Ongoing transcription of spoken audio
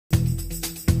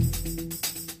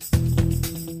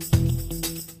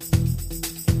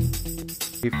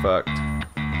He fucked.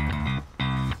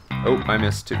 Oh, I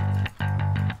missed too.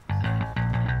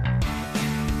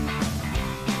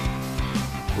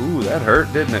 Ooh, that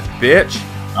hurt, didn't it, bitch?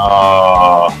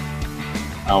 Oh,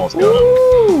 I almost got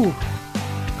him.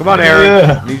 Come on, Aaron.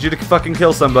 Yeah. Need you to fucking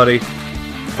kill somebody.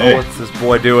 Hey. Oh, what's this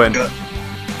boy doing?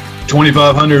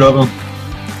 2,500 of them.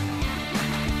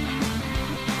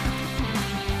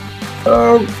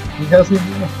 Oh, he has me.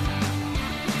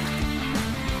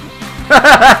 I'm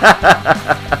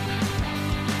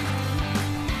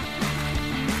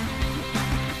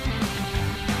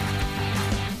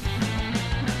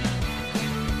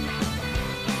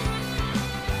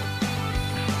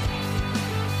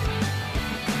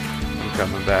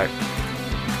coming back.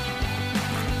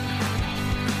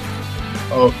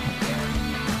 Oh.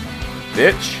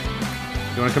 Bitch.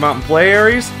 You wanna come out and play,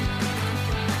 Ares?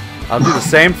 I'll do the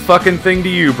same fucking thing to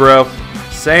you, bro.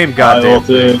 Same goddamn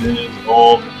thing. It is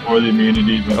all for the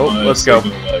immunity. But oh, let's go.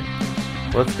 Leg.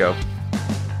 Let's go.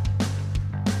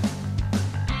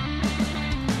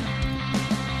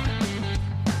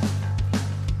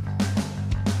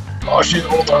 Oh shit,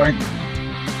 hold on.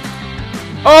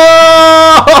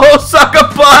 Oh, suck a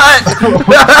butt!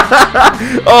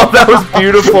 Oh, that was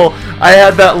beautiful. I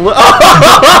had that.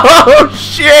 Oh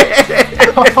shit!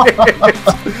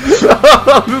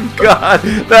 Oh god,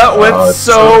 that went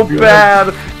so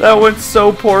bad. That went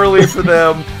so poorly for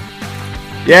them.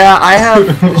 Yeah, I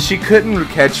have. She couldn't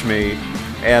catch me,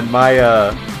 and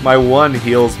my my one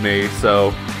heals me.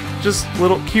 So, just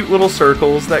little cute little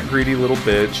circles. That greedy little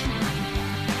bitch.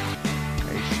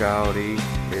 Hey, shouty.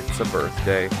 It's a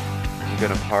birthday. I'm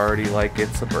gonna party like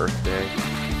it's a birthday.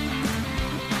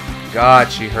 God,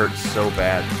 she hurts so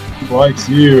bad. Likes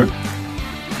you.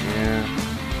 Yeah.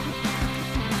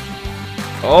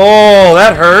 Oh,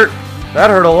 that hurt. That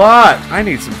hurt a lot. I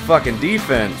need some fucking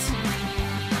defense.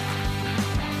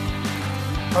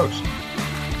 Oh shit.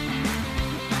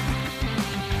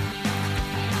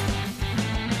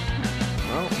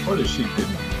 Well, What is she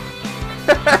doing?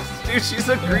 dude, she's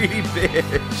a greedy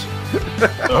bitch.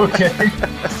 Okay.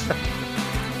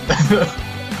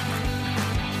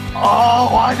 Oh,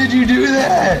 why did you do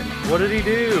that? What did he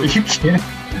do? You can't.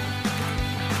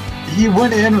 He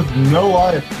went in with no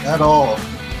life at all.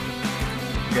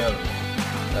 Go.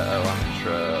 Uh-oh, I'm in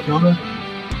trouble. Coming.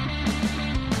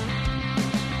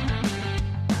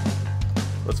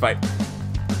 Let's fight.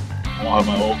 I don't have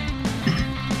my ult.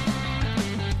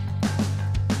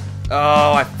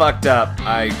 Oh, I fucked up.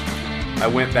 I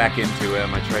went back into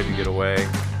him. I tried to get away.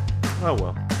 Oh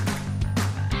well.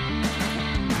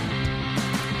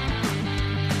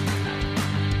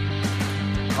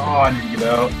 Oh, I need to get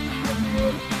out.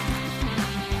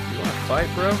 You want to fight,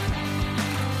 bro?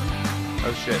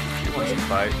 Oh shit, she wants to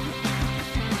fight.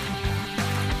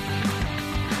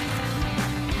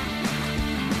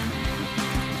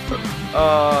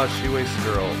 Oh, she wasted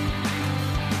her ult.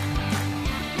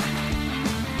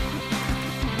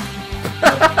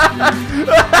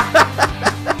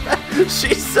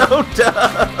 She's so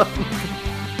dumb.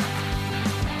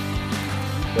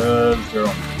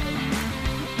 Girl.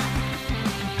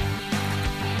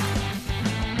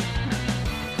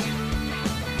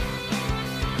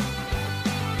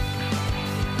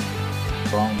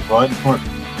 Right in front.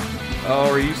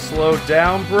 Oh, are you slowed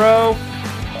down, bro?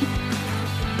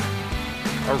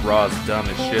 Our Raw's dumb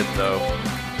as shit, though.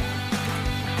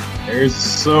 There's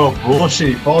so bullshit.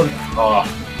 He followed. Oh.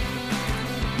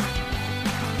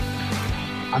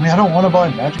 I mean, I don't want to buy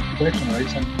magic protection or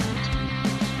anything.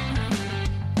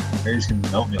 Ares can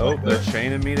melt me. Oh, like they're that.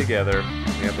 chaining me together.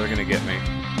 Yeah, they're gonna get me.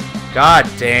 God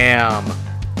damn!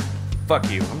 Fuck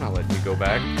you. I'm not letting you go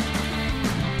back.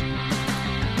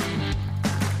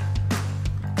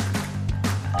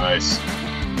 Nice.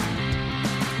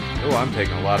 Oh, I'm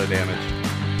taking a lot of damage.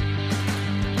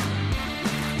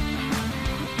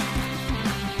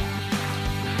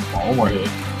 Oh, one more hit.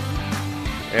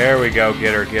 There we go.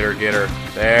 Get her, get her, get her.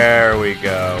 There we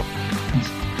go.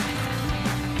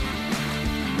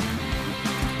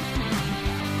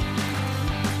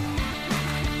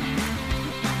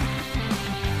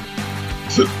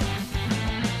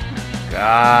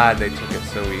 God, they took it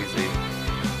so easy.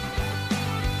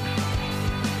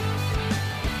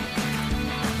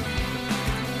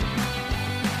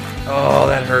 Oh,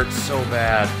 that hurts so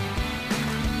bad.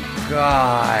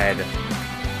 God.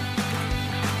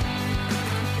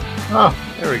 Oh.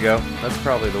 There we go. That's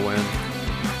probably the win.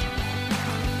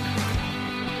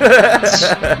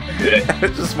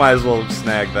 Just might as well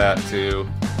snag that too.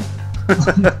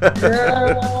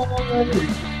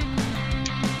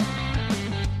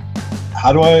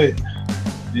 How do I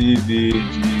DVG?